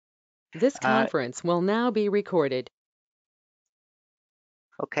This Uh, conference will now be recorded.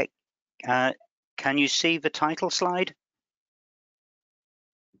 okay, can you see the title slide,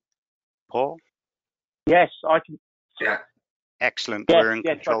 Paul? Yes, I can. Yeah. Excellent. Yes, We're in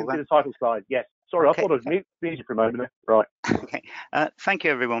yes, I control can see then. the title slide. Yes. Sorry, I Okay. thought I was muted for a moment there. Right. Okay. Thank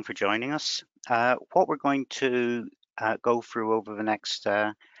you everyone for joining us. What we're going to go through over the next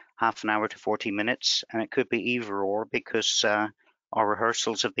half an hour to 40 minutes, and it could be either or because our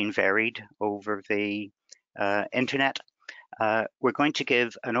rehearsals have been varied over the internet. We're going to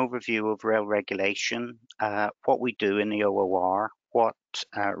give an overview of rail regulation, what we do in the OOR, what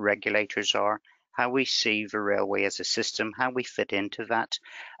regulators are, how we see the railway as a system, how we fit into that,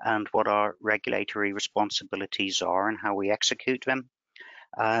 and what our regulatory responsibilities are and how we execute them.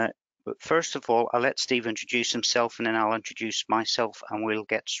 But first of all, I'll let Steve introduce himself and then I'll introduce myself and we'll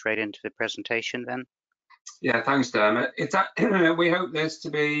get straight into the presentation then. Yeah, thanks, Dermot. We hope this to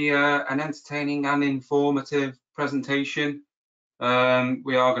be an entertaining and informative presentation. We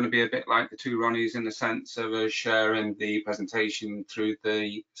are going to be a bit like the two Ronnies in the sense of us sharing the presentation through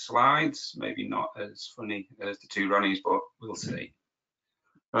the slides. Maybe not as funny as the two Ronnies, but we'll see.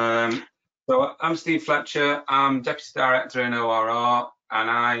 So I'm Steve Fletcher. I'm Deputy Director in ORR, and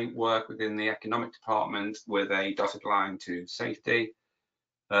I work within the Economic Department with a dotted line to safety.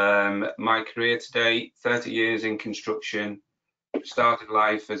 My career to date, 30 years in construction. Started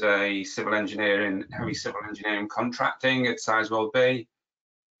life as a heavy civil engineering contracting at Sizewell B.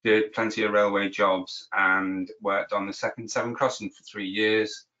 Did plenty of railway jobs and worked on the second Severn Crossing for 3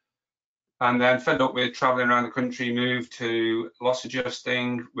 years. And then fed up with traveling around the country, moved to loss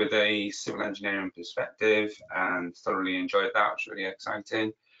adjusting with a civil engineering perspective and thoroughly enjoyed that. It was really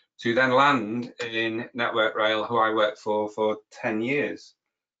exciting. To then land in Network Rail, who I worked for 10 years.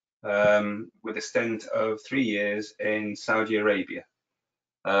 With a stint of 3 years in Saudi Arabia.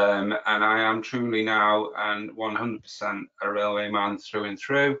 And I am truly now and 100% a railway man through and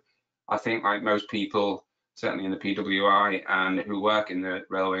through. I think like most people, certainly in the PWI and who work in the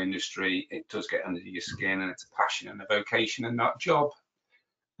railway industry, it does get under your skin and it's a passion and a vocation and not a job.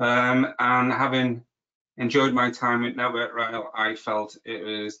 And having enjoyed my time at Network Rail, I felt it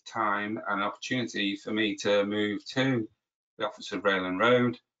was time and opportunity for me to move to the Office of Rail and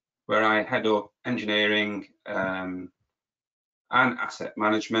Road, where I head up engineering and asset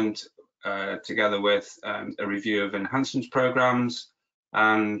management, together with a review of enhancements programs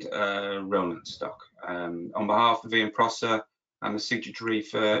and rolling stock. On behalf of Ian Prosser, I'm a signatory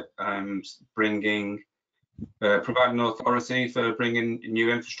for providing authority for bringing new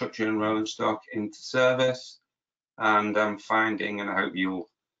infrastructure and rolling stock into service. And I'm finding, and I hope you'll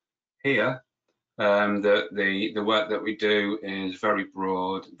hear, that the work that we do is very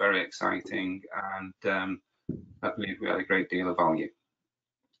broad, very exciting, and I believe we add a great deal of value.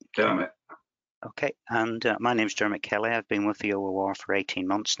 Dermot. Okay, and my name's Dermot Kelly. I've been with the OOR for 18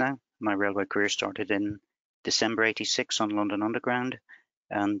 months now. My railway career started in December '86 on London Underground,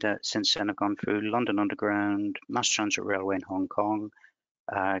 and since then I've gone through London Underground, Mass Transit Railway in Hong Kong,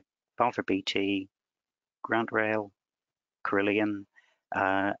 Balfour BT, Grant Rail, Carillion,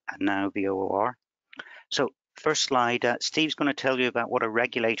 and now the OOR. So first slide, Steve's going to tell you about what a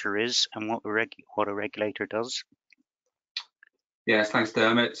regulator is and what a regulator does. Yes, thanks,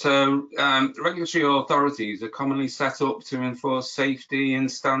 Dermot. So regulatory authorities are commonly set up to enforce safety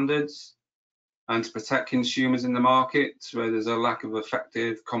and standards and to protect consumers in the market where there's a lack of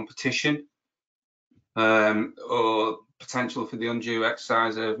effective competition or potential for the undue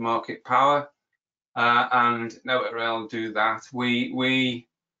exercise of market power. And Network Rail do that. We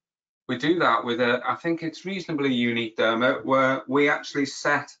do that with I think it's reasonably unique, Dermot, where we actually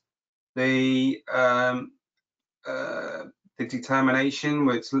set the determination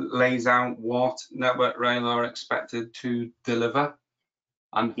which lays out what Network Rail are expected to deliver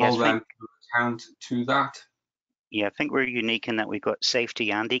and hold them to account to that. Yeah, I think we're unique in that we've got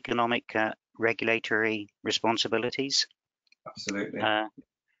safety and economic regulatory responsibilities. Absolutely.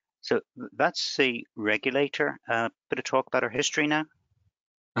 So that's the regulator. Bit of talk about our history now.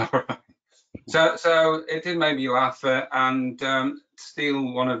 All right. So it did make me laugh, and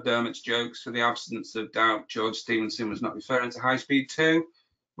steal one of Dermot's jokes for the absence of doubt. George Stephenson was not referring to High Speed 2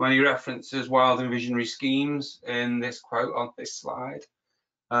 when he references wild and visionary schemes in this quote on this slide.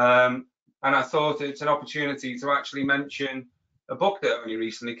 And I thought it's an opportunity to actually mention a book that only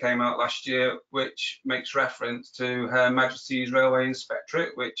recently came out last year, which makes reference to Her Majesty's Railway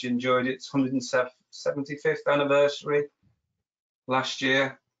Inspectorate, which enjoyed its 175th anniversary last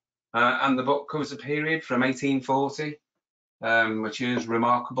year. And the book covers a period from 1840, which is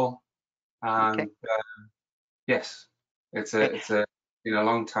remarkable. And yes, it's a been a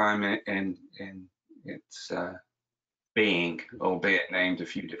long time in its being, albeit named a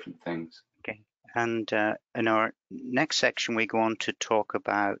few different things. Okay. And in our next section, we go on to talk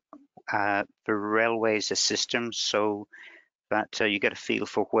about the railways as systems, so that you get a feel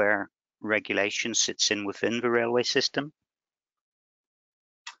for where regulation sits in within the railway system.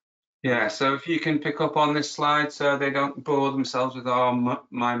 Yeah, so if you can pick up on this slide so they don't bore themselves with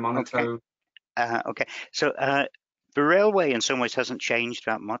my monotone. Okay. So the railway in some ways hasn't changed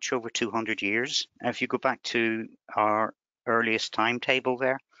that much over 200 years. If you go back to our earliest timetable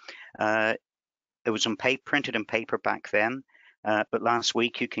there, it was on paper, printed in paper back then, but last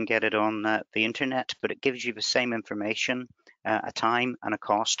week you can get it on the internet, but it gives you the same information, a time and a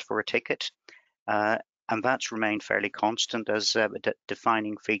cost for a ticket. And that's remained fairly constant as a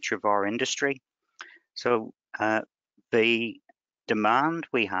defining feature of our industry. So the demand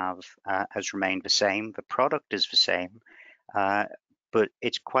we have has remained the same. The product is the same, but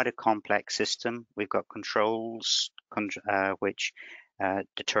it's quite a complex system. We've got controls which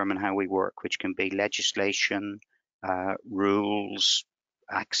determine how we work, which can be legislation, rules,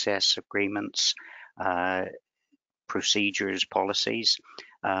 access agreements, procedures, policies,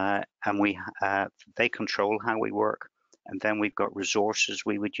 and they control how we work. And then we've got resources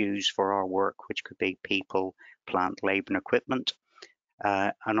we would use for our work, which could be people, plant, labor, and equipment.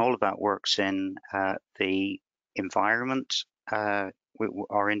 And all of that works in the environment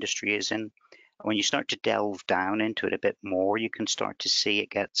our industry is in. When you start to delve down into it a bit more, you can start to see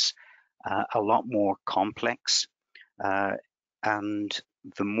it gets a lot more complex. And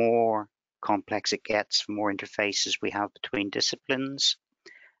the more complex it gets, the more interfaces we have between disciplines.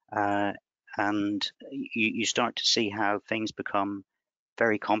 And you start to see how things become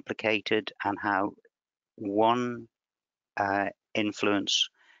very complicated and how one influence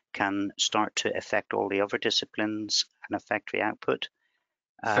can start to affect all the other disciplines and affect the output.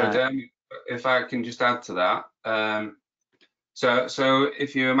 So Dermot, if I can just add to that. So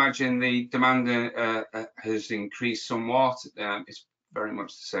if you imagine the demand has increased somewhat, it's very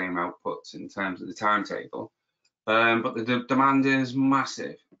much the same output in terms of the timetable. But the demand is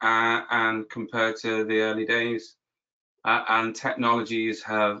massive, and compared to the early days, and technologies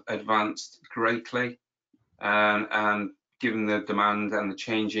have advanced greatly, and given the demand and the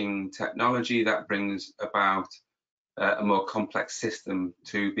changing technology, that brings about a more complex system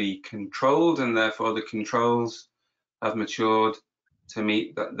to be controlled, and therefore the controls have matured to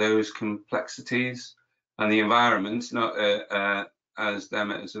meet those complexities, and the environment, not as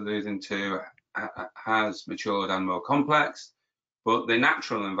Dermot is alluding to, has matured and more complex, but the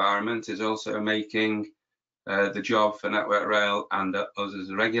natural environment is also making the job for Network Rail and us as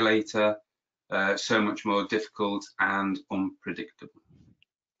a regulator so much more difficult and unpredictable.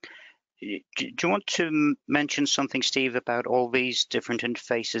 Do you want to mention something, Steve, about all these different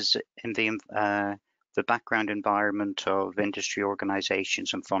interfaces in the background environment of industry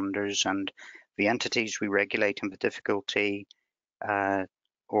organizations and funders and the entities we regulate, and the difficulty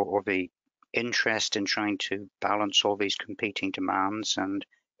or the interest in trying to balance all these competing demands and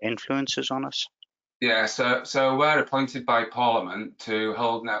influences on us? Yeah, so we're appointed by Parliament to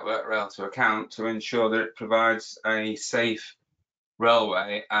hold Network Rail to account to ensure that it provides a safe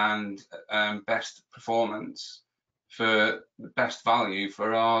railway and best performance for the best value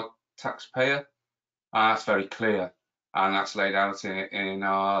for our taxpayer. That's very clear, and that's laid out in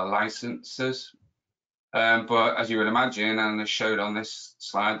our licenses. But as you would imagine, and as showed on this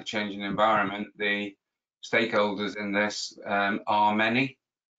slide, the changing environment, the stakeholders in this are many.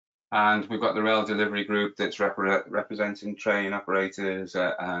 And we've got the rail delivery group that's representing train operators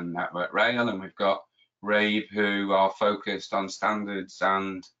and Network Rail, and we've got RABE, who are focused on standards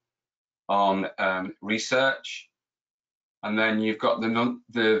and on research. And then you've got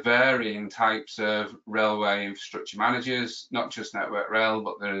the varying types of railway infrastructure managers, not just Network Rail,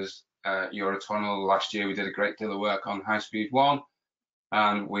 but there's Eurotunnel. Last year we did a great deal of work on High Speed 1,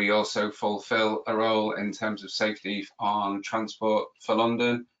 and we also fulfill a role in terms of safety on Transport for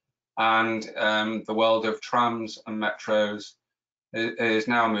London. And the world of trams and metros is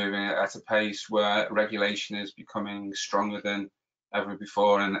now moving at a pace where regulation is becoming stronger than ever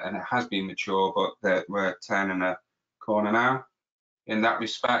before, and it has been mature, but we're turning a corner now in that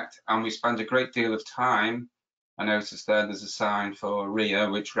respect. And we spend a great deal of time. I noticed there's a sign for RIA,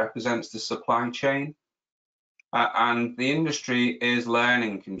 which represents the supply chain. And the industry is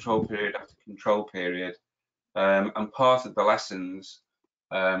learning control period after control period. And part of the lessons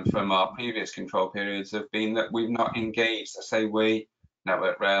from our previous control periods have been that we've not engaged, I say we,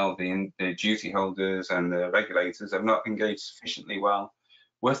 Network Rail, the duty holders and the regulators have not engaged sufficiently well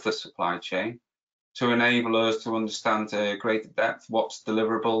with the supply chain. to enable us to understand to greater depth what's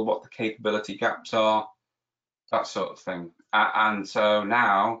deliverable, what the capability gaps are, that sort of thing. And so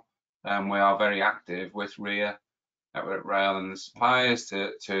now we are very active with RIA, Network Rail, and the suppliers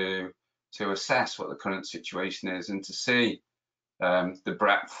to assess what the current situation is and to see the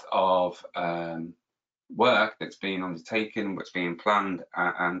breadth of work that's being undertaken, what's being planned,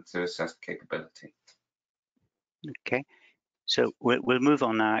 and to assess the capability. Okay, so we'll move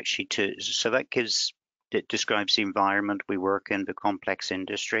on now actually so that describes the environment we work in, the complex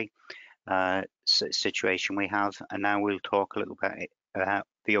industry situation we have, and now we'll talk a little bit about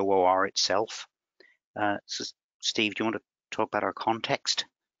the OOR itself. So Steve, do you want to talk about our context?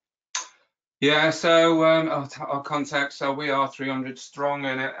 Yeah, so our context, so we are 300 strong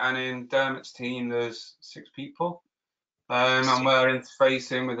and in Dermot's team there's 6 people. And we're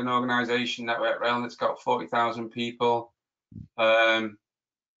interfacing with an organisation, Network Rail, that's got 40,000 people and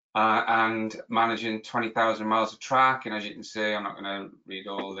managing 20,000 miles of track. And as you can see, I'm not going to read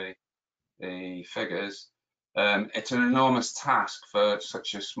all the figures. It's an enormous task for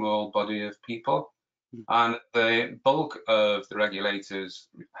such a small body of people. And the bulk of the regulators'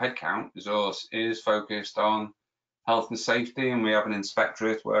 headcount resource is focused on health and safety, and we have an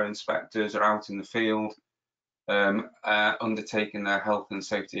inspectorate where inspectors are out in the field undertaking their health and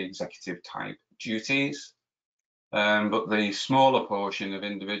safety executive type duties. But the smaller portion of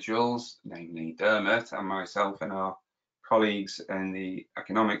individuals, namely Dermot and myself and our colleagues in the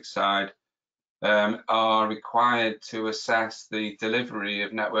economic side, are required to assess the delivery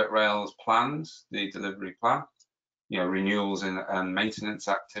of Network Rail's plans, the delivery plan, renewals and maintenance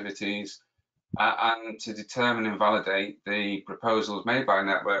activities, and to determine and validate the proposals made by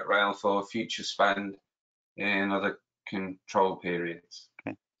Network Rail for future spend in other control periods.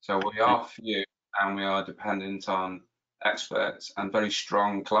 Okay. So we are few and we are dependent on experts and very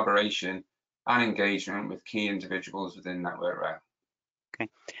strong collaboration and engagement with key individuals within Network Rail. Okay,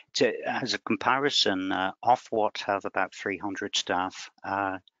 so as a comparison, Ofwat have about 300 staff,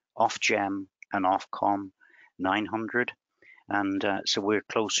 Ofgem and Ofcom 900, and so we're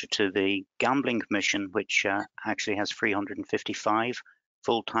closer to the Gambling Commission, which actually has 355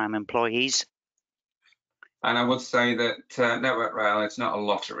 full-time employees. And I would say that Network Rail, it's not a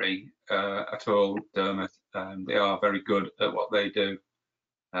lottery at all, Dermot. They are very good at what they do,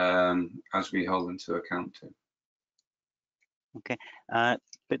 as we hold them to account to. Okay,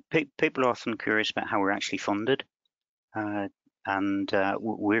 but people are often curious about how we're actually funded, and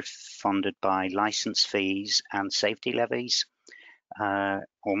we're funded by license fees and safety levies,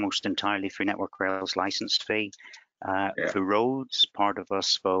 almost entirely through Network Rail's license fee. For roads, part of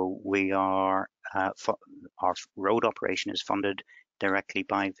us, though, we are our road operation is funded directly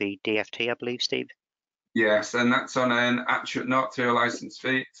by the DFT, I believe, Steve. Yes, and that's on an actual, not through a license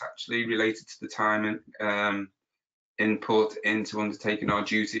fee. It's actually related to the time and input into undertaking our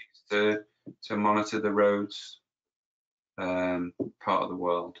duties to monitor the roads part of the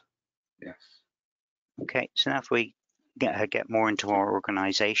world. Yes. Okay, so now if we get more into our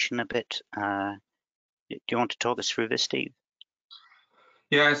organisation a bit, do you want to talk us through this, Steve?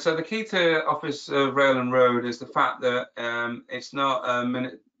 Yeah, so the key to Office of Rail and Road is the fact that it's not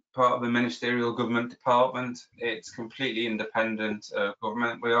part of the ministerial government department. It's completely independent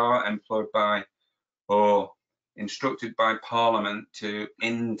government. We are employed by or instructed by Parliament to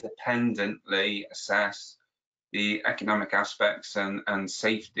independently assess the economic aspects and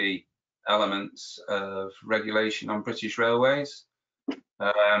safety elements of regulation on British railways.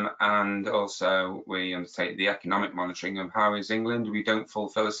 And also we undertake the economic monitoring of how is England. We don't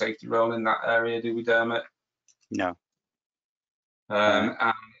fulfil a safety role in that area, do we, Dermot? No. And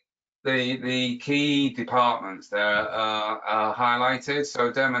the key departments there are highlighted.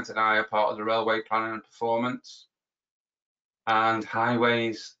 So Dermot and I are part of the Railway Planning and Performance and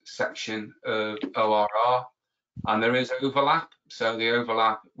Highways section of ORR, and there is overlap. So the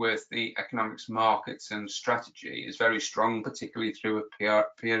overlap with the economics, markets and strategy is very strong, particularly through a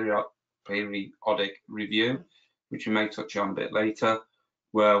periodic review, which we may touch on a bit later,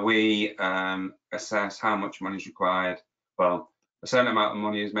 where we assess how much money is required. Well, a certain amount of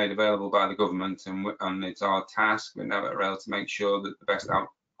money is made available by the government, and it's our task with Network Rail to make sure that the best outputs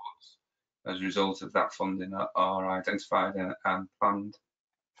as a result of that funding are identified and planned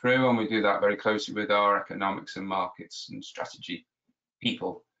through, and we do that very closely with our economics and markets and strategy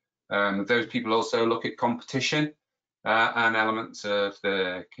people. Those people also look at competition and elements of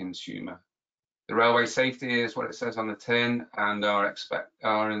the consumer. The railway safety is what it says on the tin, and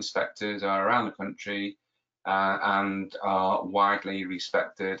our inspectors are around the country and are widely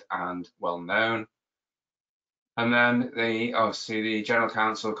respected and well known. And then obviously the General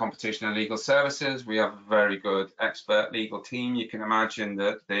Counsel, Competition and Legal Services, we have a very good expert legal team. You can imagine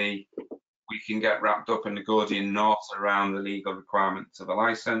that we can get wrapped up in the Gordian knot around the legal requirements of a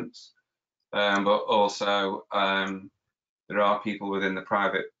license, but also there are people within the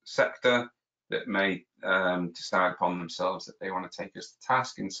private sector that may decide upon themselves that they want to take us to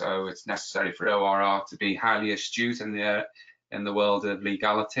task, and so it's necessary for ORR to be highly astute in the world of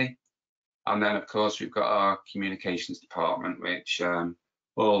legality. And then, of course, we've got our communications department, which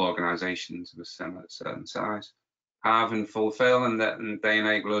all organisations of a certain size have and fulfil, and they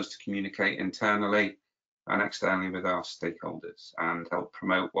enable us to communicate internally and externally with our stakeholders and help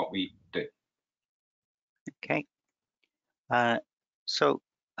promote what we do. Okay. So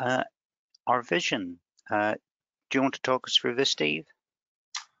our vision, do you want to talk us through this, Steve?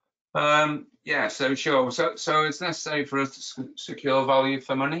 Yeah, so sure. So it's necessary for us to secure value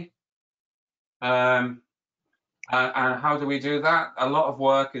for money. And how do we do that? A lot of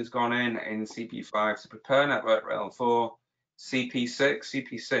work has gone in CP5 to prepare Network Rail for CP6.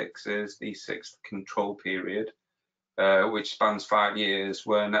 CP6 is the 6th control period, which spans 5 years,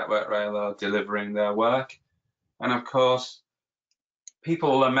 where Network Rail are delivering their work. And of course,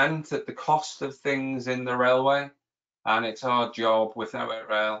 people lament at the cost of things in the railway, and it's our job with Network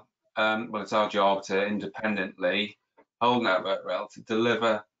Rail, well, it's our job to independently hold Network Rail to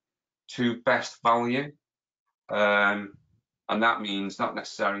deliver to best value. And that means not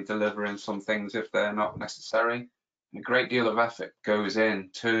necessarily delivering some things if they're not necessary. And a great deal of effort goes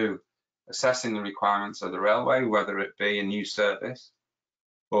into assessing the requirements of the railway, whether it be a new service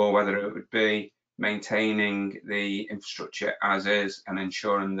or whether it would be maintaining the infrastructure as is and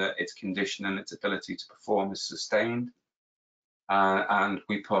ensuring that its condition and its ability to perform is sustained. And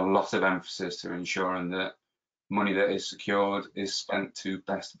we put a lot of emphasis to ensuring that money that is secured is spent to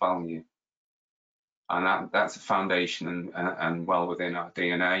best value. And that's a foundation and well within our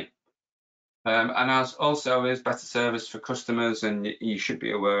DNA. And as also is better service for customers, and you should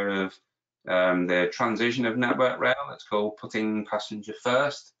be aware of the transition of Network Rail. It's called putting passenger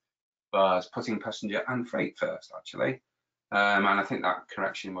first, but it's putting passenger and freight first, actually. And I think that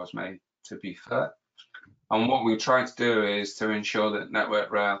correction was made, to be fair. And what we try to do is to ensure that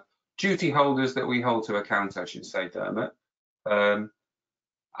Network Rail duty holders that we hold to account, I should say, Dermot,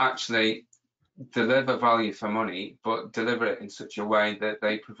 actually deliver value for money, but deliver it in such a way that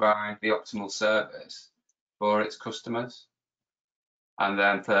they provide the optimal service for its customers. And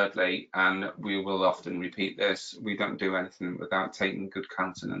then thirdly, and we will often repeat this, we don't do anything without taking good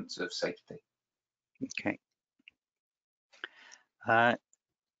countenance of safety. Okay.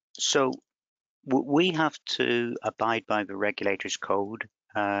 So we have to abide by the regulator's code,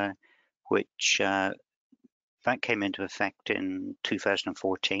 which that came into effect in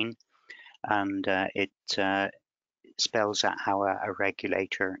 2014, and it spells out how a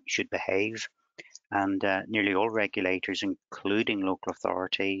regulator should behave. And nearly all regulators, including local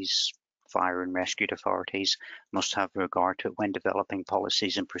authorities, fire and rescue authorities, must have regard to it when developing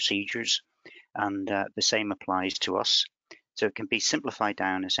policies and procedures. And the same applies to us. So it can be simplified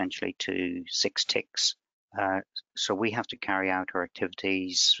down essentially to 6 ticks. So we have to carry out our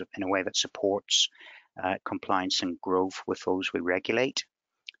activities in a way that supports compliance and growth with those we regulate.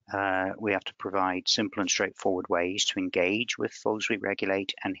 We have to provide simple and straightforward ways to engage with those we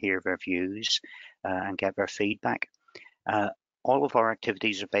regulate and hear their views and get their feedback. All of our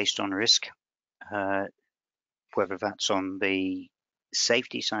activities are based on risk, whether that's on the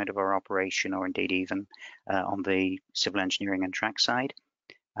safety side of our operation or indeed even on the civil engineering and track side.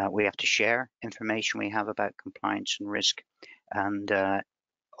 We have to share information we have about compliance and risk, and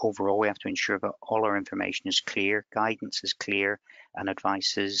overall we have to ensure that all our information is clear, guidance is clear, and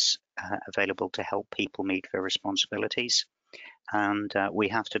advice is available to help people meet their responsibilities. And we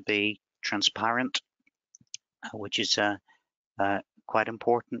have to be transparent, which is quite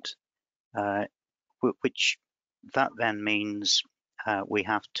important, which that then means we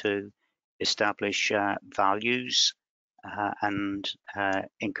have to establish values and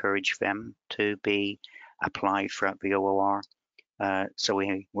encourage them to be applied throughout the OOR. So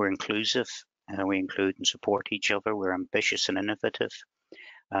we're inclusive, we include and support each other, we're ambitious and innovative,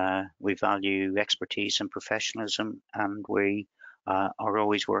 we value expertise and professionalism, and we are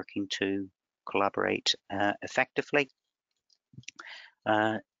always working to collaborate effectively,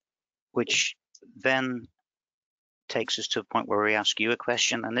 which then takes us to a point where we ask you a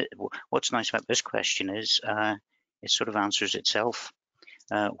question. And what's nice about this question is it sort of answers itself.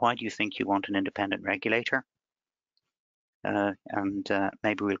 Why do you think you want an independent regulator? And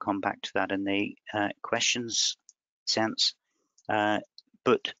maybe we'll come back to that in the questions sense.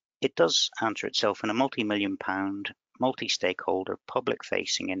 But it does answer itself in a multi-million pound, multi-stakeholder,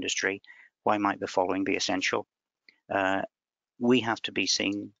 public-facing industry. Why might the following be essential? We have to be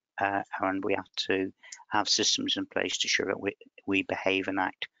seen, and we have to have systems in place to ensure that we behave and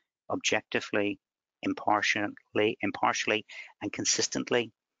act objectively, impartially, and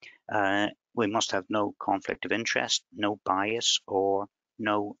consistently. We must have no conflict of interest, no bias, or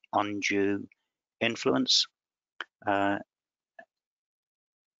no undue influence.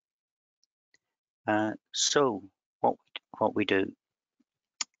 So what we do.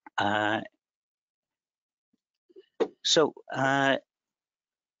 Health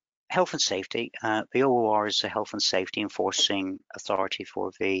and safety. The OOR is the health and safety enforcing authority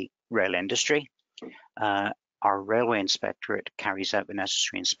for the rail industry. Our railway inspectorate carries out the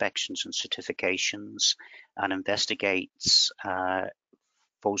necessary inspections and certifications and investigates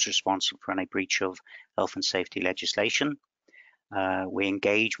those responsible for any breach of health and safety legislation. We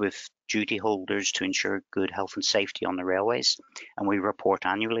engage with duty holders to ensure good health and safety on the railways, and we report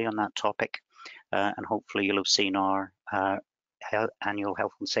annually on that topic. And hopefully you'll have seen our annual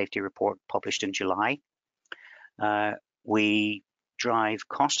health and safety report published in July. We drive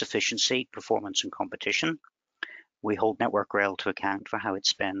cost efficiency, performance and competition. We hold Network Rail to account for how it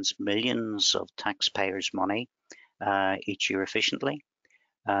spends millions of taxpayers' money each year efficiently.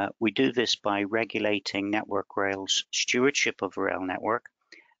 We do this by regulating Network Rail's stewardship of the rail network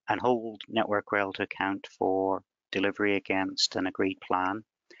and hold Network Rail to account for delivery against an agreed plan.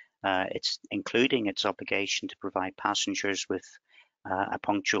 It's including its obligation to provide passengers with a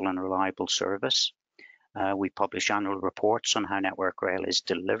punctual and reliable service. We publish annual reports on how Network Rail is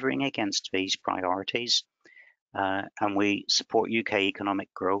delivering against these priorities. And we support UK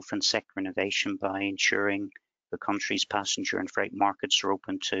economic growth and sector innovation by ensuring the country's passenger and freight markets are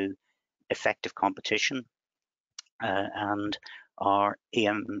open to effective competition. And our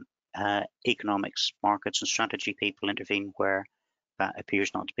economics, markets and strategy people intervene where that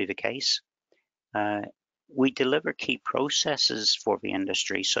appears not to be the case. We deliver key processes for the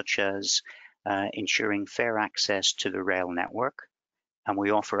industry, such as ensuring fair access to the rail network, and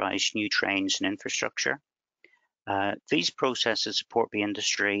we authorise new trains and infrastructure. These processes support the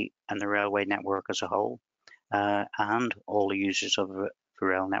industry and the railway network as a whole, and all the users of the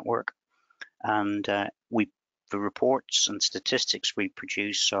rail network. And the reports and statistics we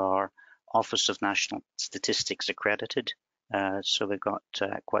produce are Office of National Statistics accredited, so they've got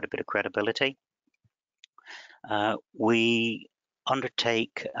quite a bit of credibility. We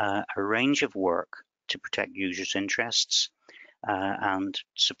undertake a range of work to protect users' interests and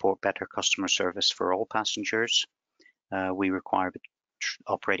support better customer service for all passengers. We require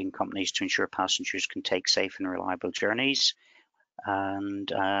operating companies to ensure passengers can take safe and reliable journeys,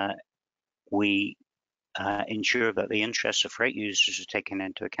 and we ensure that the interests of freight users are taken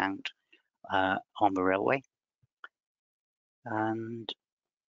into account on the railway. And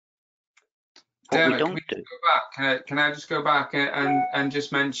what Dermot, we don't do. Go back? Can I just go back and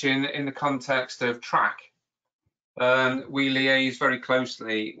just mention, in the context of track, we liaise very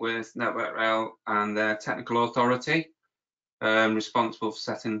closely with Network Rail and their technical authority responsible for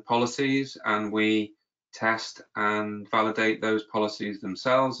setting policies, and we test and validate those policies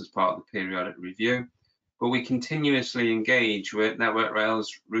themselves as part of the periodic review. But we continuously engage with Network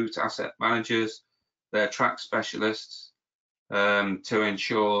Rail's route asset managers, their track specialists, to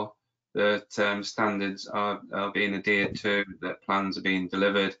ensure that standards are being adhered to, that plans are being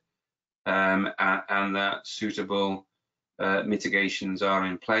delivered, and that suitable mitigations are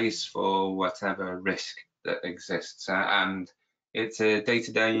in place for whatever risk that exists. And it's a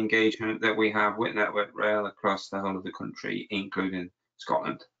day-to-day engagement that we have with Network Rail across the whole of the country, including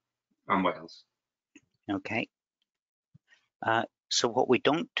Scotland and Wales. Okay. So what we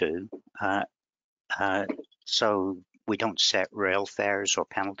don't do, so we don't set rail fares or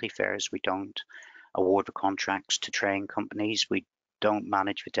penalty fares. We don't award the contracts to train companies. We don't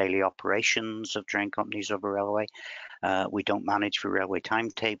manage the daily operations of train companies over railway. We don't manage the railway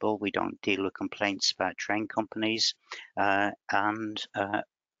timetable. We don't deal with complaints about train companies. And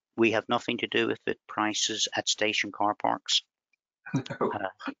we have nothing to do with the prices at station car parks.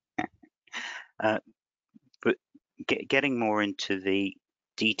 But getting more into the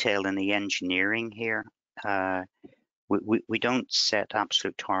detail and the engineering here, we don't set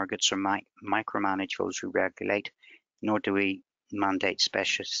absolute targets or micromanage those we regulate, nor do we mandate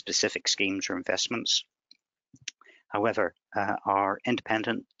specific schemes or investments. However, our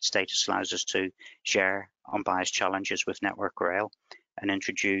independent status allows us to share unbiased challenges with Network Rail and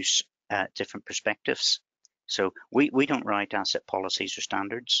introduce different perspectives. So we don't write asset policies or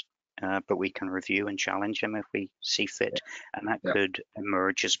standards. but we can review and challenge them if we see fit, and that could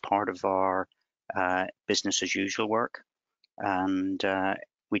emerge as part of our business as usual work. And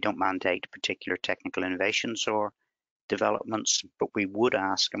we don't mandate particular technical innovations or developments, but we would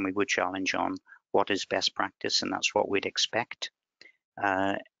ask and we would challenge on what is best practice, and that's what we'd expect.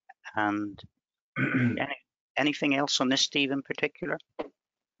 And anything else on this, Steve, in particular?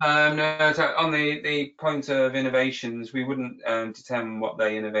 No, so on the point of innovations, we wouldn't determine what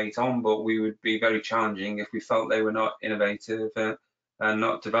they innovate on, but we would be very challenging if we felt they were not innovative and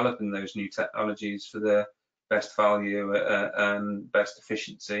not developing those new technologies for the best value and best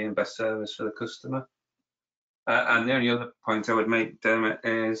efficiency and best service for the customer. And the only other point I would make, Dermot,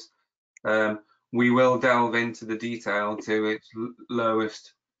 is we will delve into the detail to its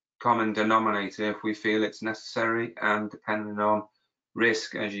lowest common denominator if we feel it's necessary, and depending on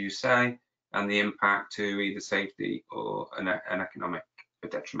risk, as you say, and the impact to either safety or a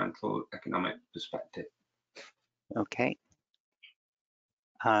detrimental economic perspective. Okay.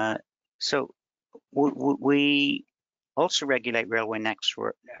 So we also regulate railway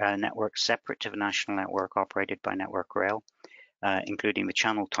networks separate to the national network operated by Network Rail, including the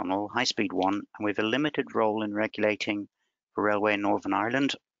Channel Tunnel, High Speed 1, and we have a limited role in regulating the railway in Northern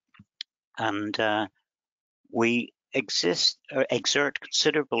Ireland. And we exert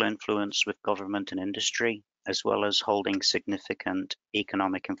considerable influence with government and industry, as well as holding significant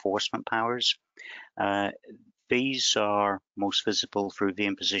economic enforcement powers. These are most visible through the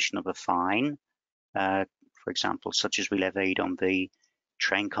imposition of a fine, for example, such as we levied on the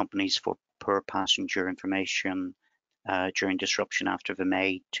train companies for poor passenger information during disruption after the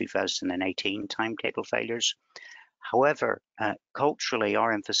May 2018 timetable failures. However, culturally,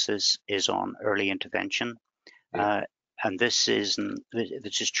 our emphasis is on early intervention, and this is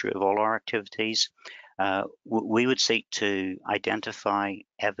true of all our activities. We would seek to identify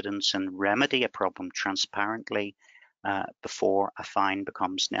evidence and remedy a problem transparently before a fine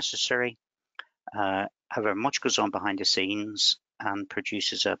becomes necessary. However, much goes on behind the scenes and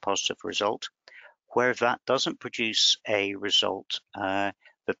produces a positive result. Where that doesn't produce a result, the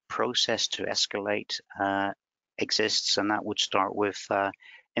process to escalate exists, and that would start with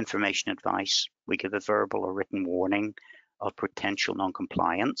information advice. We give a verbal or written warning of potential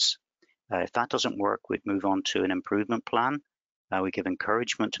non-compliance. If that doesn't work, we'd move on to an improvement plan. We give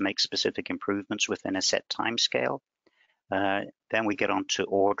encouragement to make specific improvements within a set time scale. Then we get on to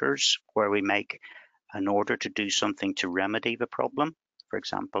orders, where we make an order to do something to remedy the problem, for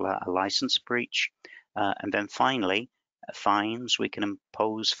example, a license breach. And then finally, fines. We can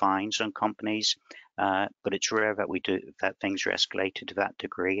impose fines on companies, but it's rare that things are escalated to that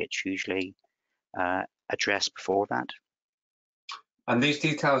degree. It's usually addressed before that. And these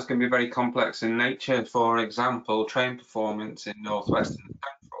details can be very complex in nature. For example, train performance in North West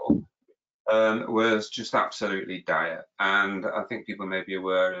and Central was just absolutely dire. And I think people may be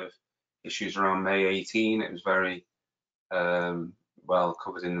aware of issues around May 18. It was very well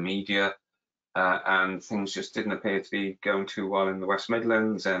covered in the media. And things just didn't appear to be going too well in the West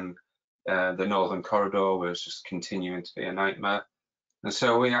Midlands, and the Northern Corridor was just continuing to be a nightmare. And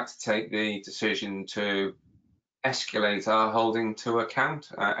so we had to take the decision to escalate our holding to account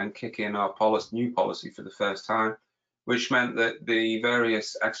and kick in our new policy for the first time, which meant that the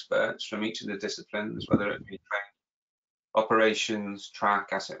various experts from each of the disciplines, whether it be train operations, track,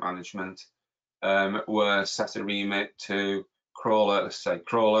 asset management, were set a remit to crawl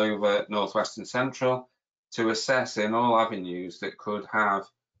over North West and Central to assess in all avenues that could have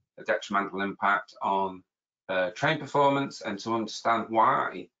a detrimental impact on train performance, and to understand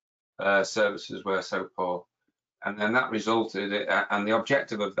why services were so poor. And then that resulted, and the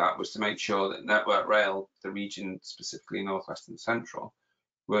objective of that was to make sure that Network Rail, the region specifically North West and Central,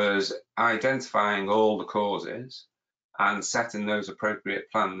 was identifying all the causes and setting those appropriate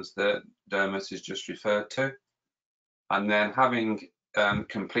plans that Dermot has just referred to. And then, having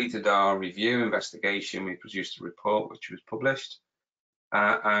completed our review investigation, we produced a report which was published,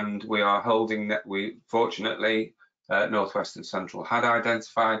 and we are holding that. Fortunately, North West and Central had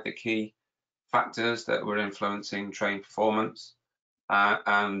identified the key factors that were influencing train performance,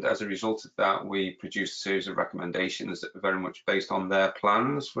 and as a result of that, we produced a series of recommendations that were very much based on their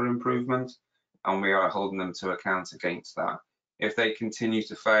plans for improvement, and we are holding them to account against that. If they continue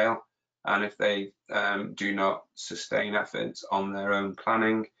to fail, and if they do not sustain efforts on their own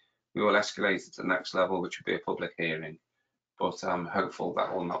planning, we will escalate it to the next level, which would be a public hearing. But I'm hopeful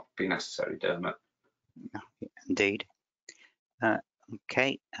that will not be necessary, Dermot. Indeed.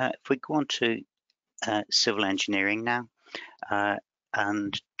 Okay, if we go on to civil engineering now,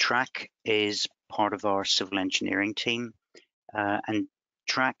 and track is part of our civil engineering team, and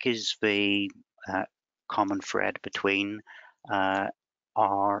track is the common thread between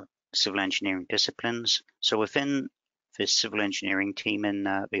our civil engineering disciplines. So within the civil engineering team in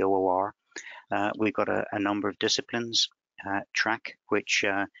the OOR, we've got a number of disciplines. Track, which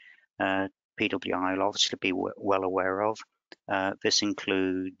PWI will obviously be well aware of. This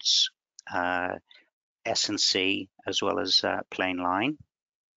includes S&C as well as plain line.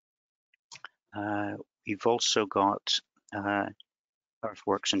 We've also got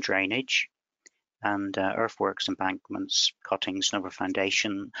earthworks and drainage, and earthworks, embankments, cuttings, and other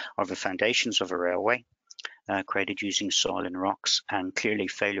foundation are the foundations of a railway, created using soil and rocks. And clearly,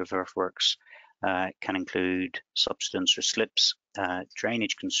 failure of earthworks can include subsidence or slips,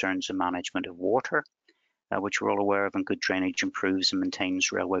 drainage concerns, and management of water, which we're all aware of, and good drainage improves and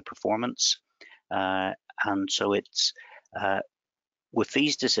maintains railway performance. And so it's with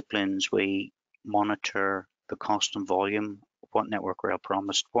these disciplines, we monitor the cost and volume of what Network Rail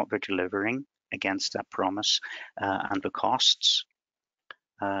promised, what they're delivering against that promise, and the costs.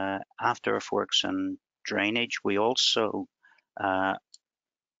 After earthworks and drainage, we also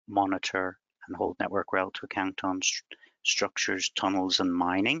monitor and hold Network Rail to account on structures, tunnels, and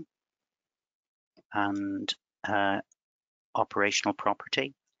mining, and operational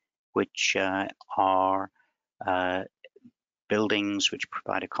property, which are buildings which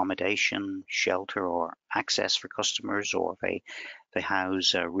provide accommodation, shelter, or access for customers, or they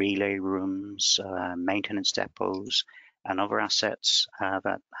house relay rooms, maintenance depots, and other assets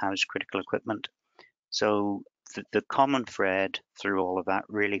that house critical equipment. So the common thread through all of that,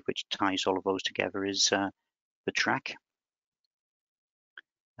 really, which ties all of those together, is the track.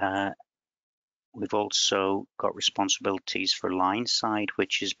 We've also got responsibilities for line side,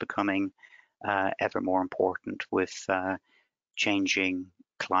 which is becoming ever more important with changing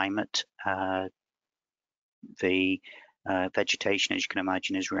climate. The vegetation, as you can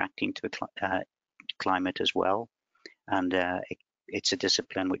imagine, is reacting to the climate as well, and it's a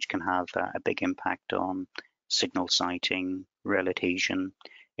discipline which can have a big impact on signal sighting, rail adhesion,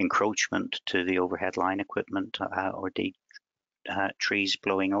 encroachment to the overhead line equipment, or the trees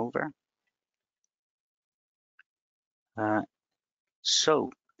blowing over.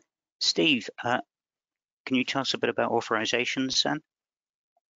 So, Steve, can you tell us a bit about authorizations then?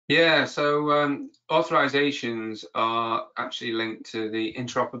 Yeah, so authorizations are actually linked to the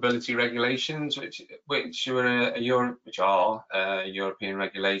interoperability regulations, which are a European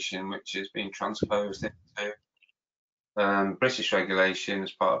regulation which is being transposed into British regulation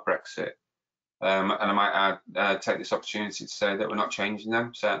as part of Brexit. And I might add, take this opportunity to say that we're not changing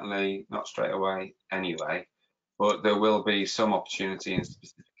them, certainly not straight away anyway, but there will be some opportunity in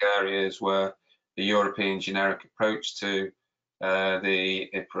specific areas where the European generic approach to the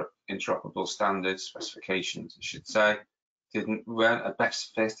interoperable standards specifications, I should say, weren't a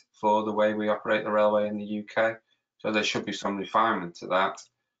best fit for the way we operate the railway in the UK. So there should be some refinement to that.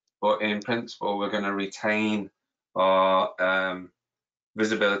 But in principle, we're going to retain our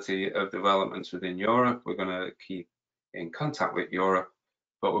visibility of developments within Europe. We're going to keep in contact with Europe,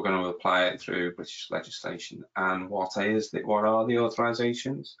 but we're going to apply it through British legislation. And what are the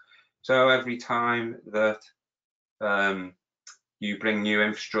authorizations? So every time that you bring new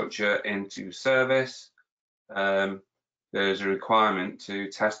infrastructure into service, there's a requirement to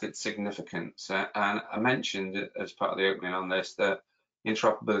test its significance. And I mentioned as part of the opening on this that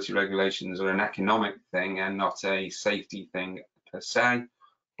interoperability regulations are an economic thing and not a safety thing per se,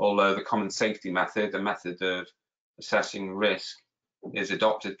 although the common safety method, the method of assessing risk, is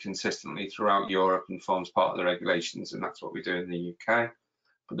adopted consistently throughout Europe and forms part of the regulations, and that's what we do in the UK.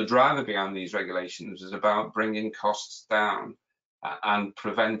 But the driver behind these regulations is about bringing costs down and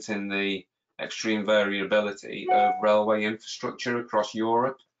preventing the extreme variability of railway infrastructure across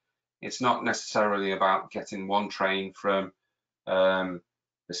Europe. It's not necessarily about getting one train from the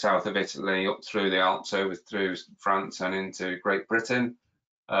south of Italy up through the Alps, over through France and into Great Britain.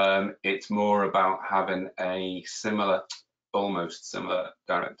 It's more about having a almost similar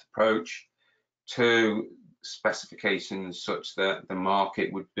direct approach to specifications such that the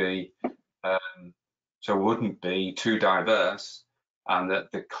market would be wouldn't be too diverse, and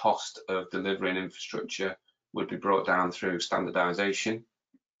that the cost of delivering infrastructure would be brought down through standardization.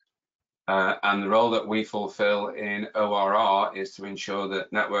 And the role that we fulfill in ORR is to ensure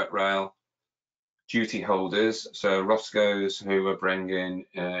that Network Rail duty holders, so Roscoes who are bringing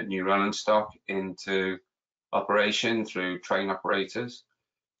new rolling stock into operation through train operators,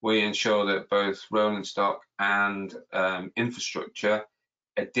 we ensure that both rolling stock and infrastructure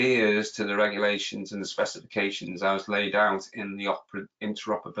adheres to the regulations and the specifications as laid out in the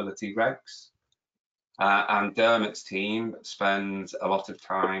interoperability regs. And Dermot's team spends a lot of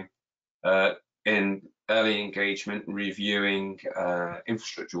time in early engagement reviewing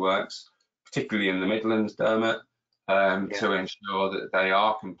infrastructure works, particularly in the Midlands, Dermot, to ensure that they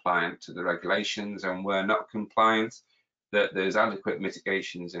are compliant to the regulations, and where not compliant, that there's adequate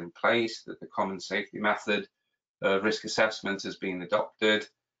mitigations in place, that the common safety method of risk assessment has been adopted,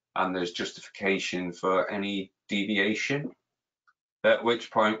 and there's justification for any deviation. At which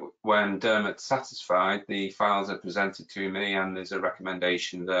point, when Dermot's satisfied, the files are presented to me, and there's a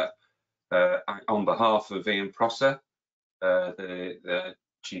recommendation that on behalf of Ian Prosser, the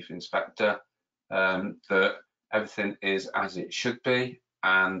Chief Inspector, that everything is as it should be,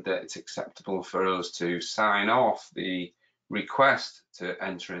 and that it's acceptable for us to sign off the request to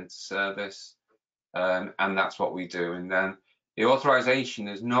enter into service, and that's what we do. And then the authorization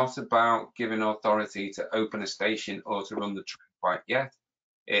is not about giving authority to open a station or to run the train quite yet.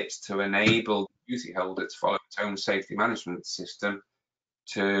 It's to enable the duty holder to follow its own safety management system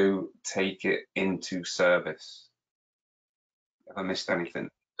to take it into service. Have I missed anything,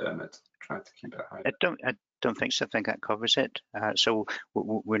 Dermot? Try to keep it high. I don't think so. I think that covers it. So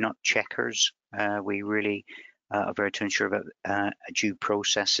we're not checkers. We really are there to ensure that a due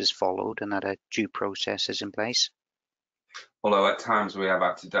process is followed and that a due process is in place. Although at times we have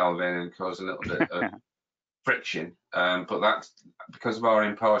had to delve in and cause a little bit of friction, but that's because of our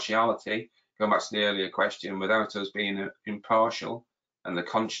impartiality. Going back to the earlier question, without us being impartial and the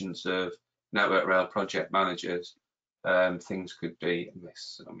conscience of Network Rail project managers, things could be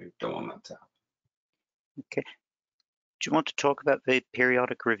amiss, and we don't want that to happen. Okay. Do you want to talk about the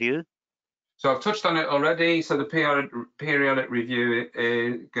periodic review? So I've touched on it already. So the periodic review,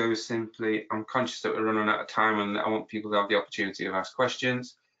 it goes simply, I'm conscious that we're running out of time and I want people to have the opportunity to ask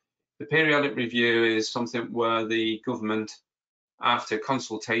questions. The periodic review is something where the government, after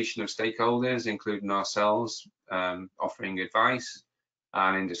consultation of stakeholders, including ourselves, offering advice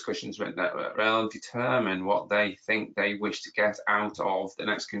and in discussions with Network Rail, determine what they think they wish to get out of the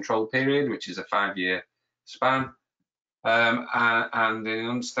next control period, which is a 5-year span. And in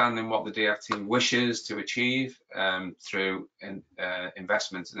understanding what the DFT wishes to achieve through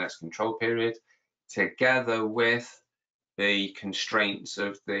investment in the next control period, together with the constraints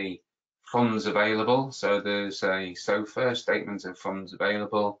of the funds available. So there's a SOFA, Statement of Funds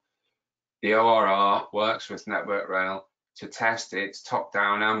Available. The ORR works with Network Rail to test its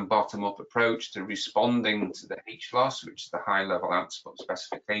top-down and bottom-up approach to responding to the HLOS, which is the high-level output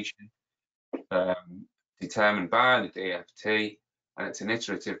specification, determined by the DFT, and it's an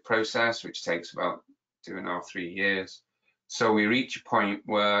iterative process which takes about 2.5–3 years. So we reach a point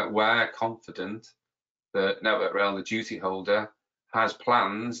where we're confident that Network Rail, the duty holder, has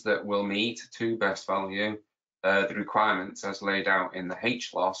plans that will meet to best value the requirements as laid out in the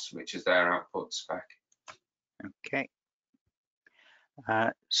HLOS, which is their output spec. Okay.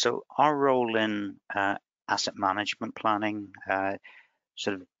 So our role in asset management planning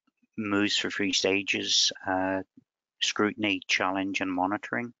sort of moves for 3 stages: scrutiny, challenge, and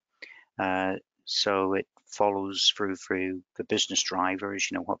monitoring. So it follows through the business drivers,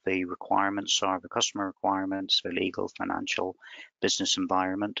 what the requirements are, the customer requirements, the legal, financial, business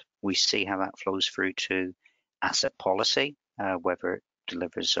environment. We see how that flows through to asset policy, whether it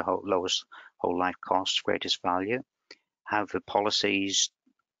delivers the lowest whole life cost, greatest value, how the policies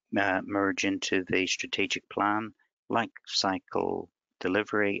merge into the strategic plan, life cycle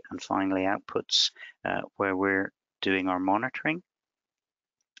delivery, and finally outputs, where we're doing our monitoring.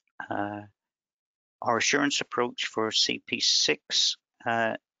 Our assurance approach for CP6,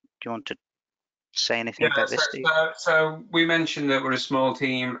 do you want to say anything about this, Steve? So we mentioned that we're a small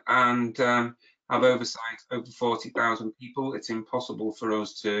team and have oversight over 40,000 people. It's impossible for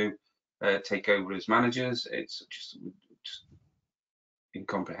us to take over as managers. It's just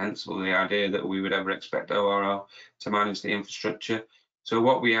incomprehensible, the idea that we would ever expect ORR to manage the infrastructure. So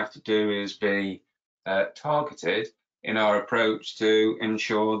what we have to do is be targeted in our approach to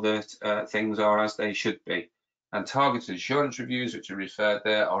ensure that things are as they should be. And targeted assurance reviews, which are referred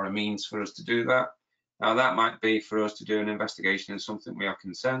there, are a means for us to do that. Now that might be for us to do an investigation of something we have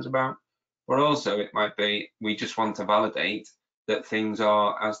concerns about, but also it might be we just want to validate that things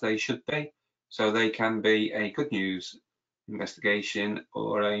are as they should be. So they can be a good news investigation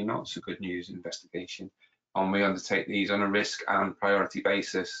or a not so good news investigation, and we undertake these on a risk and priority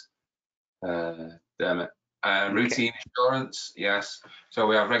basis. Dermot. Routine assurance, yes. So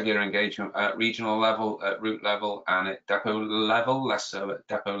we have regular engagement at regional level, at route level, and at depot level, less so at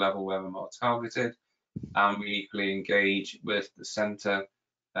depot level where we're more targeted. And we equally engage with the centre,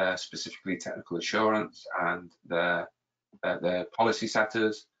 specifically technical assurance and the policy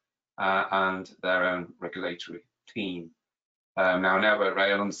setters. and their own regulatory team. Now, Network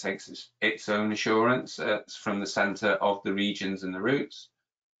Rail undertakes its own assurance from the centre of the regions and the routes,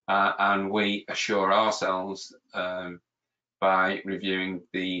 and we assure ourselves by reviewing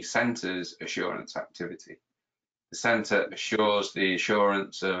the centre's assurance activity. The centre assures the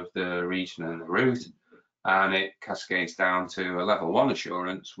assurance of the region and the route, and it cascades down to a level 1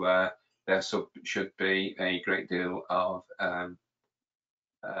 assurance where there should be a great deal of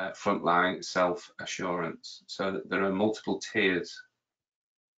frontline self-assurance, so that there are multiple tiers.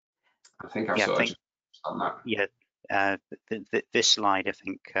 I think I've sort of on that. Yeah, this slide, I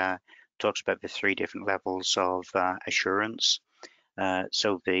think, talks about the 3 different levels of assurance.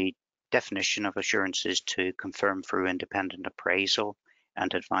 So the definition of assurance is to confirm through independent appraisal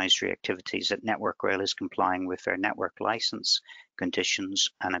and advisory activities that Network Rail is complying with their network license conditions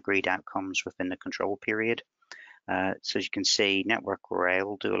and agreed outcomes within the control period. So as you can see, Network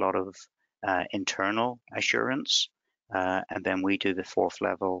Rail do a lot of internal assurance, and then we do the 4th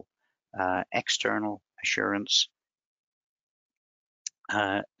level external assurance.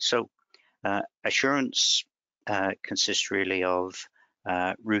 Assurance consists really of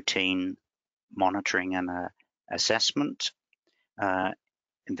routine monitoring and assessment,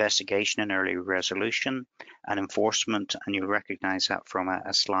 investigation and early resolution, and enforcement, and you'll recognize that from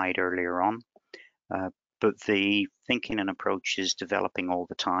a slide earlier on. But the thinking and approach is developing all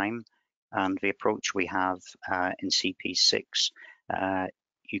the time, and the approach we have in CP6,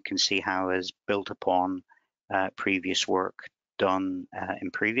 you can see how is built upon previous work done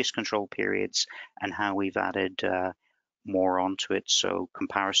in previous control periods, and how we've added more onto it. So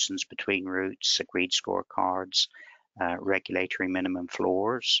comparisons between routes, agreed scorecards, regulatory minimum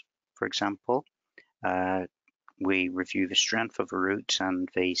floors, for example. We review the strength of a route and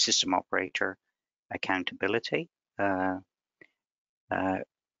the system operator accountability.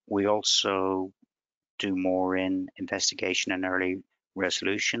 We also do more in investigation and early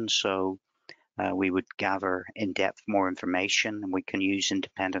resolution. So we would gather in-depth more information, and we can use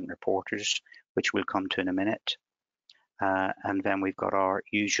independent reporters, which we'll come to in a minute. And then we've got our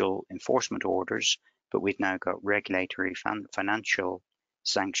usual enforcement orders, but we've now got regulatory financial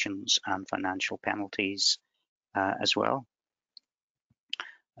sanctions and financial penalties as well.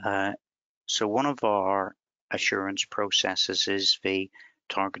 So one of our assurance processes is the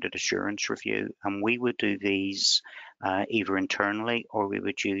targeted assurance review, and we would do these either internally or we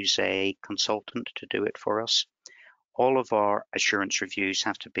would use a consultant to do it for us. All of our assurance reviews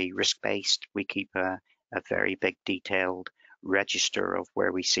have to be risk-based. We keep a very big detailed register of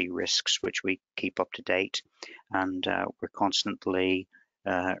where we see risks, which we keep up to date, and we're constantly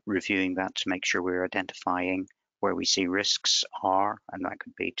reviewing that to make sure we're identifying where we see risks are, and that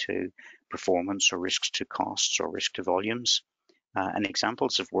could be to performance or risks to costs or risk to volumes. And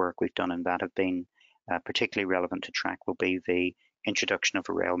examples of work we've done in that have been particularly relevant to track will be the introduction of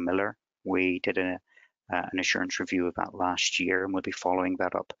a rail miller. We did an assurance review of that last year, and we'll be following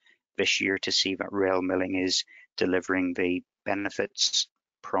that up this year to see that rail milling is delivering the benefits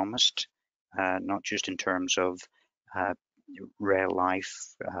promised, not just in terms of rail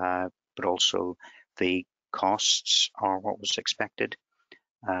life, but also the costs are what was expected.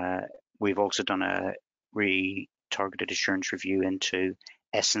 We've also done a targeted assurance review into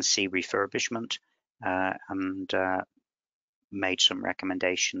S&C refurbishment and made some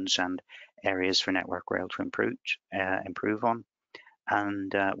recommendations and areas for Network Rail to improve on.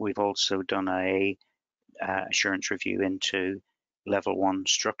 And we've also done a assurance review into level 1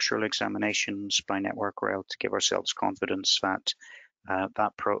 structural examinations by Network Rail to give ourselves confidence that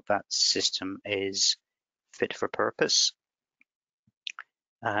that system is fit for purpose.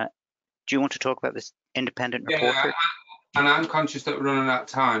 Do you want to talk about this independent reporter? And I'm conscious that we're running out of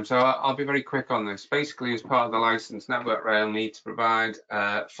time, so I'll be very quick on this. Basically, as part of the license, Network Rail need to provide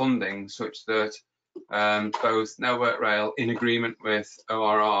funding such that both Network Rail, in agreement with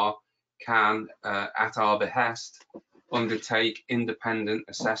ORR, can, at our behest, undertake independent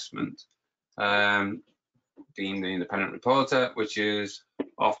assessment, deemed the independent reporter, which is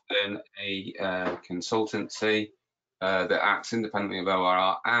often a consultancy that acts independently of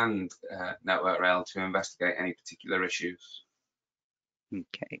ORR and Network Rail to investigate any particular issues.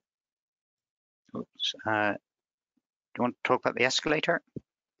 Okay. Oops. Do you want to talk about the escalator?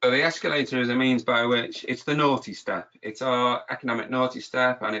 So the escalator is a means by which it's the naughty step. It's our economic naughty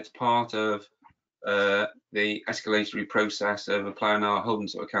step, and it's part of the escalatory process of applying our hold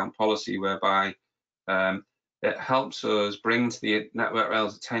to account policy, whereby it helps us bring to the Network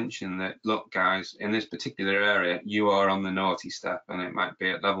Rail's attention that, look, guys, in this particular area, you are on the naughty step, and it might be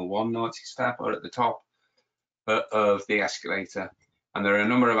at level 1 naughty step or at the top of the escalator. And there are a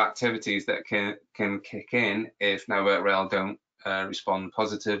number of activities that can kick in if Network Rail don't respond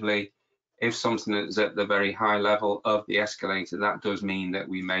positively. If something is at the very high level of the escalator, that does mean that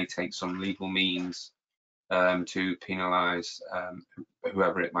we may take some legal means to penalise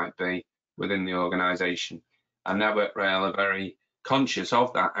whoever it might be within the organisation. And Network Rail are very conscious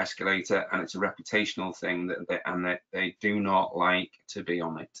of that escalator, and it's a reputational thing that they do not like to be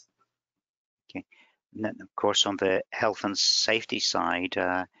on it. Okay. And then, of course, on the health and safety side,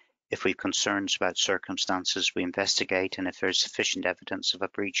 if we have concerns about circumstances, we investigate, and if there's sufficient evidence of a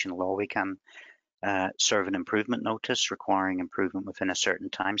breach in law, we can serve an improvement notice requiring improvement within a certain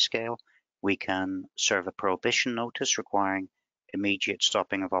timescale. We can serve a prohibition notice requiring immediate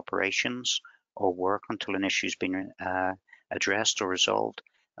stopping of operations or work until an issue has been addressed or resolved.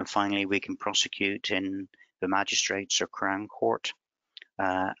 And finally, we can prosecute in the magistrates or Crown Court,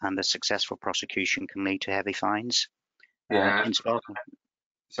 and the successful prosecution can lead to heavy fines. Yeah. In Scotland.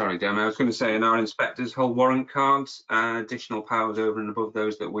 Sorry, Dermot, I was going to say, in our inspectors hold warrant cards and additional powers over and above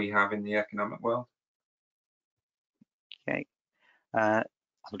those that we have in the economic world. Okay, I'll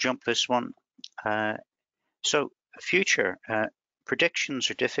jump this one. So future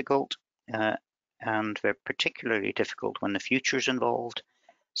predictions are difficult, and they're particularly difficult when the future is involved.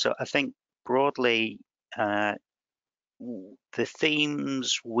 So I think broadly, the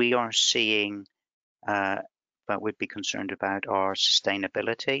themes we are seeing that we'd be concerned about are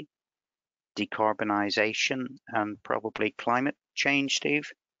sustainability, decarbonisation, and probably climate change,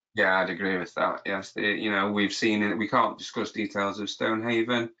 Steve. Yeah, I'd agree with that. Yes, we've seen it. We can't discuss details of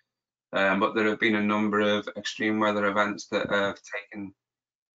Stonehaven, but there have been a number of extreme weather events that have taken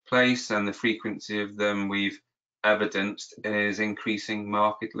place, and the frequency of them we've evidenced is increasing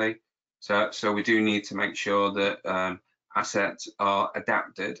markedly. So we do need to make sure that assets are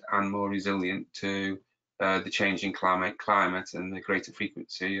adapted and more resilient to the changing climate and the greater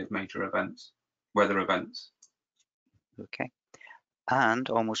frequency of major events, weather events. Okay. And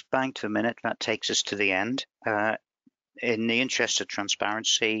almost bang to the minute, that takes us to the end. In the interest of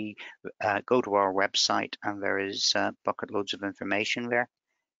transparency, go to our website and there is bucket loads of information there.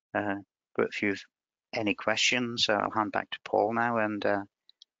 But if you've any questions, I'll hand back to Paul now, and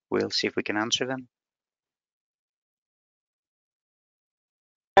we'll see if we can answer them.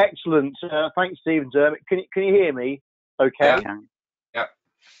 Excellent. Thanks, Steve and Dermot. Can you hear me? Okay. Yeah.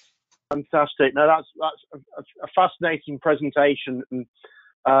 Fantastic. No, that's a fascinating presentation, and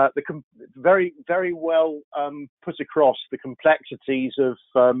very, very well put across the complexities of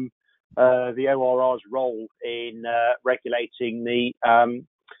the ORR's role in regulating the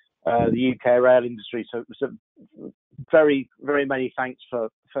UK rail industry. So very, very many thanks for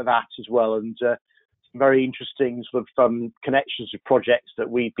that as well, and very interesting sort of connections with projects that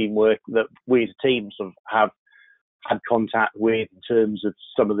we've been that we as a team sort of have had contact with in terms of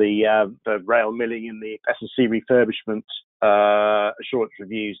some of the rail milling and the S&C refurbishment assurance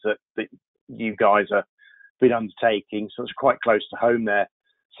reviews that you guys have been undertaking. So it's quite close to home there.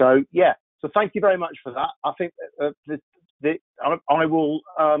 So yeah, so thank you very much for that. I think I will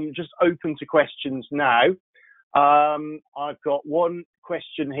just open to questions now. I've got one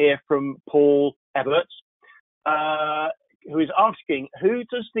question here from Paul Ebert, who is asking, who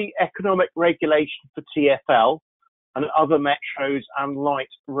does the economic regulation for TfL and other metros and light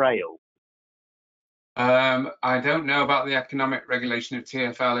rail? I don't know about the economic regulation of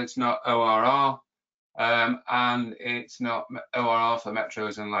TfL. It's not ORR, and it's not ORR for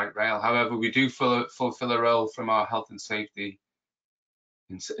metros and light rail. However, we do fulfill a role from our health and safety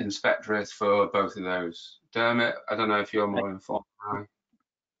inspectorate for both of those. Dermot, I don't know if you're more informed.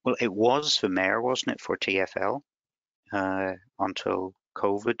 Well, it was the mayor, wasn't it, for TfL until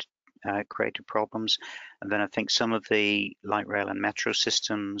COVID created problems. And then I think some of the light rail and metro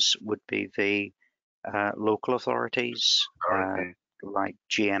systems would be the local authorities, like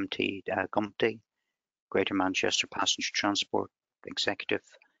GMT, Gumpty, Greater Manchester Passenger Transport Executive,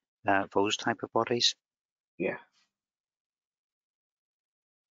 those type of bodies. Yeah.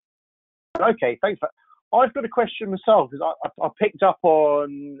 Okay, thanks for that. I've got a question myself, because I picked up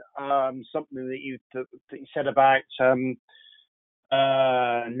on something that you said about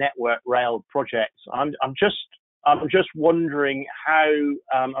network rail projects. I'm just wondering how,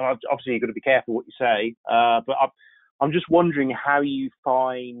 and obviously you've got to be careful what you say, but I'm just wondering how you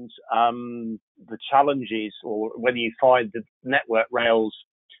find the challenges, or whether you find the network rails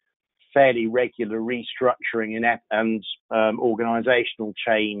fairly regular restructuring and organisational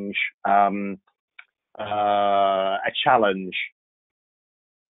change a challenge.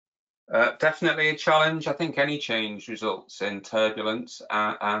 Definitely a challenge. I think any change results in turbulence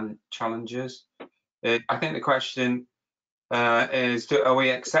and challenges. I think the question is, are we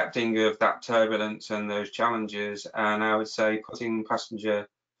accepting of that turbulence and those challenges? And I would say putting passenger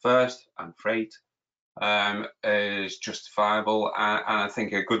first and freight is justifiable, and I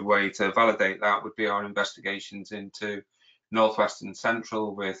think a good way to validate that would be our investigations into Northwest and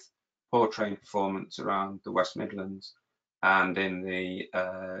Central, with poor train performance around the West Midlands and in the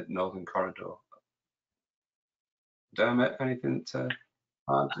Northern Corridor. Dermot, anything to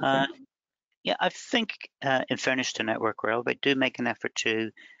add? Yeah, I think in fairness to Network Rail, they do make an effort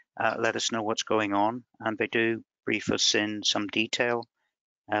to let us know what's going on, and they do brief us in some detail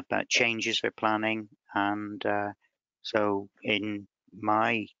about changes they're planning. And so in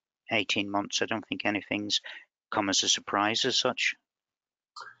my 18 months, I don't think anything's come as a surprise as such.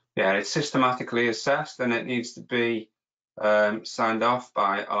 Yeah, it's systematically assessed, and it needs to be signed off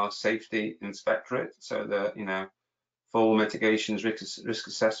by our safety inspectorate, so that, you know, full mitigations, risk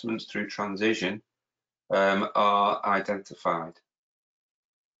assessments through transition are identified.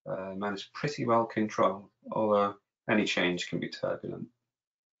 And it's pretty well controlled, although any change can be turbulent.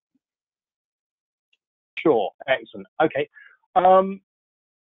 Sure, excellent. Okay,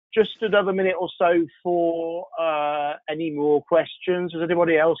 just another minute or so for any more questions. Has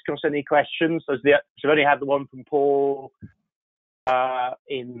anybody else got any questions? So we've only had the one from Paul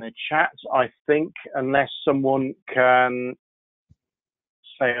in the chat, I think, unless someone can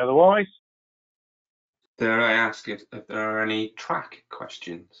say otherwise. Dare I ask if there are any track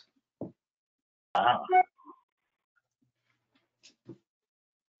questions?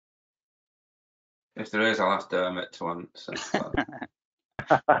 If there is, I'll ask Dermot to answer.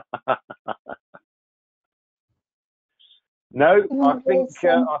 No, I think.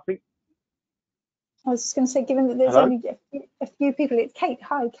 I was just going to say, given that there's only a few people, it's Kate.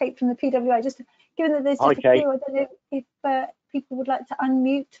 Hi, Kate from the PWI. Just given that there's just a few, I don't know if people would like to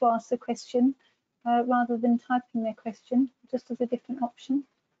unmute to ask the question rather than typing their question, just as a different option.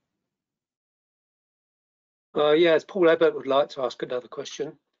 Yes, Paul Ebbert would like to ask another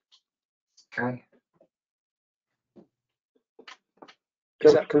question. Okay.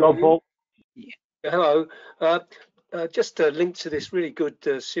 Is that Paul? Yeah. Hello. Just a link to this really good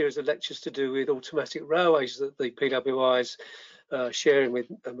series of lectures to do with automatic railways that the PWI is sharing with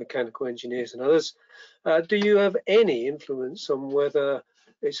mechanical engineers and others. Do you have any influence on whether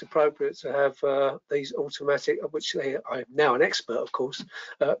it's appropriate to have these automatic, which I'm now an expert, of course,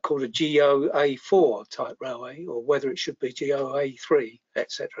 called a GOA4 type railway, or whether it should be GOA3,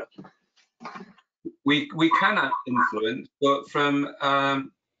 etc.? We cannot influence, but from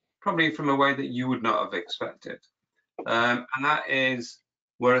probably from a way that you would not have expected. And that is,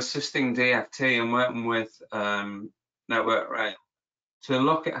 we're assisting DFT and working with Network Rail to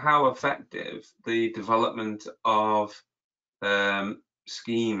look at how effective the development of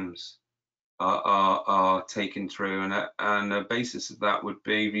schemes are taken through, and a basis of that would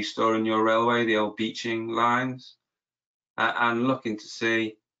be restoring your railway, the old beaching lines, and looking to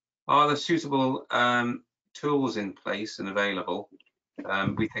see, are there suitable tools in place and available?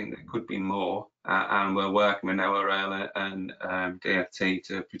 We think there could be more, and we're working with Network Rail and DFT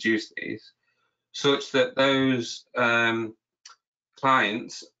to produce these, such that those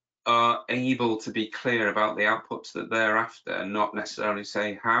clients are able to be clear about the outputs that they're after and not necessarily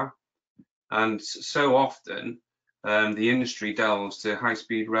say how. And so often the industry delves to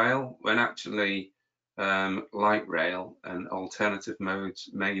high-speed rail when actually light rail and alternative modes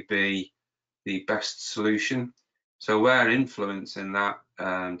may be the best solution. So we're influencing that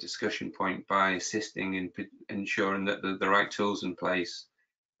discussion point by assisting in ensuring that the right tools in place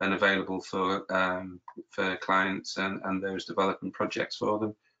and available for clients and those developing projects for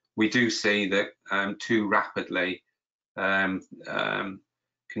them. We do see that too rapidly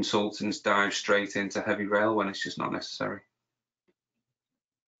consultants dive straight into heavy rail when it's just not necessary.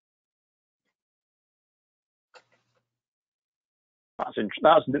 That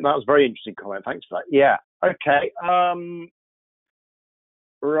was a very interesting comment. Thanks for that. Yeah. Okay.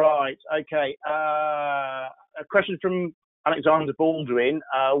 Right. Okay. A question from Alexander Baldwin.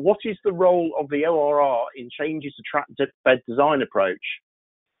 What is the role of the ORR in changes to track bed design approach,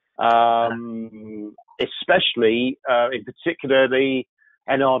 especially in particular the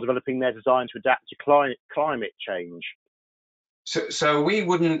NR developing their design to adapt to climate change? So we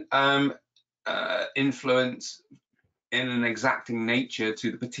wouldn't influence in an exacting nature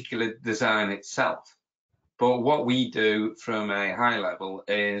to the particular design itself. But what we do from a high level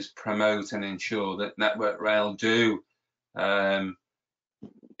is promote and ensure that Network Rail do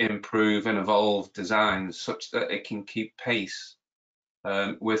improve and evolve designs such that it can keep pace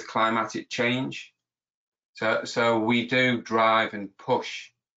with climatic change. So we do drive and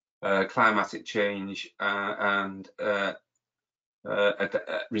push climatic change and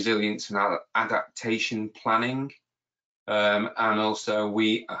resilience and adaptation planning. And also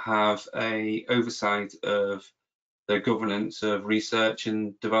we have a oversight of the governance of research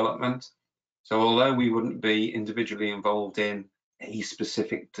and development. So although we wouldn't be individually involved in a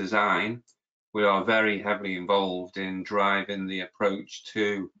specific design, we are very heavily involved in driving the approach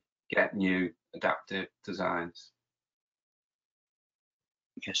to get new adaptive designs.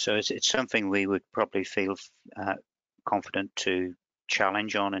 Yeah, so it's something we would probably feel confident to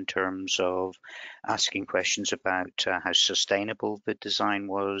challenge on, in terms of asking questions about how sustainable the design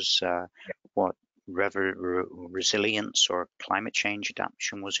was, what resilience or climate change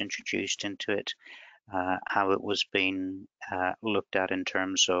adaptation was introduced into it, how it was being looked at in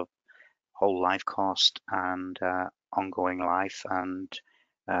terms of whole life cost and ongoing life and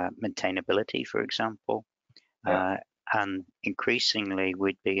maintainability, for example. Yeah. And increasingly,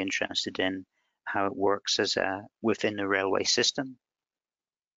 we'd be interested in how it works as within the railway system.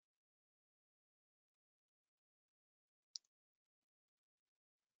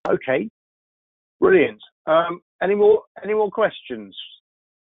 Okay, brilliant. Any more questions,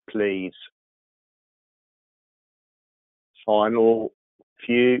 please? Final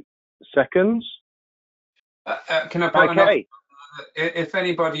few seconds. Can I put okay. If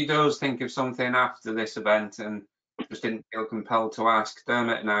anybody does think of something after this event and just didn't feel compelled to ask,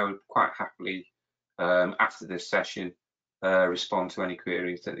 Dermot and I would quite happily, after this session, respond to any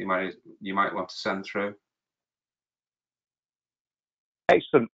queries that you might want to send through.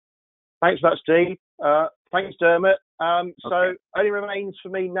 Excellent. Thanks for that, Steve. Thanks, Dermot. So Okay. only remains for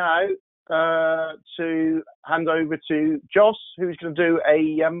me now to hand over to Joss, who's going to do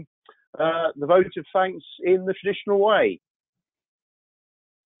the vote of thanks in the traditional way.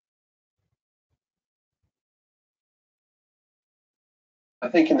 I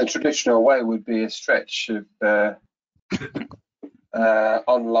think in the traditional way would be a stretch of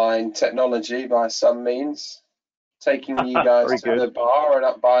online technology by some means, taking you guys to the bar and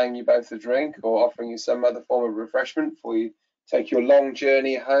up buying you both a drink, or offering you some other form of refreshment before you take your long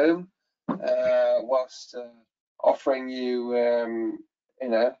journey home, whilst offering you,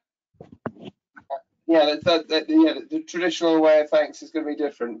 the traditional way of thanks is going to be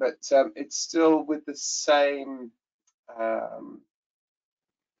different, but it's still with the same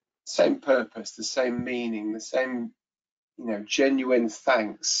purpose, the same meaning, the same, genuine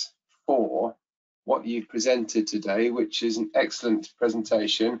thanks for what you've presented today, which is an excellent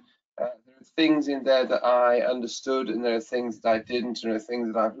presentation. There are things in there that I understood, and there are things that I didn't, and there are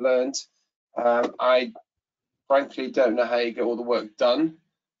things that I've learned. I frankly don't know how you get all the work done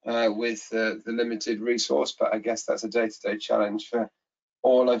with the limited resource, but I guess that's a day-to-day challenge for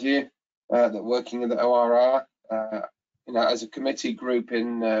all of you that are working in the ORR. As a committee group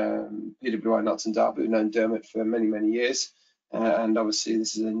in PWI Nottingham Derby, we've known Dermot for many, many years, and obviously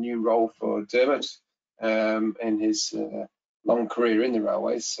this is a new role for Dermot in his long career in the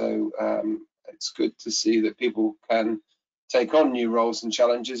railways. So it's good to see that people can take on new roles and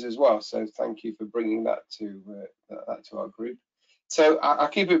challenges as well. So thank you for bringing that to our group. So I'll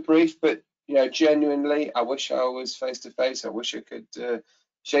keep it brief, but genuinely, I wish I was face to face. I wish I could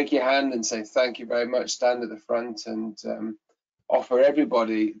shake your hand and say thank you very much, stand at the front and offer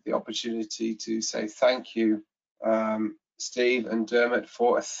everybody the opportunity to say thank you, Steve and Dermot,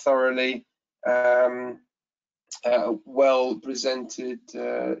 for a thoroughly well presented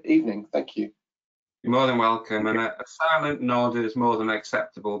evening. Thank you. You're more than welcome, and a silent nod is more than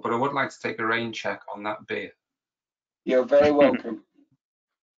acceptable, but I would like to take a rain check on that beer. You're very welcome.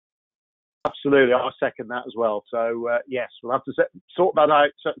 Absolutely, I second that as well. So yes, we'll have to sort that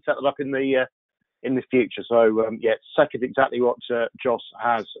out, set that up in the future. So yeah, second exactly what Joss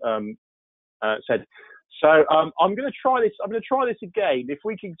has said. So I'm going to try this. I'm going to try this again. If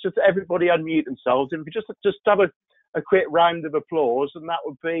we can just everybody unmute themselves, if we just have a quick round of applause, and that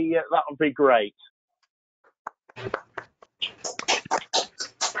would be great.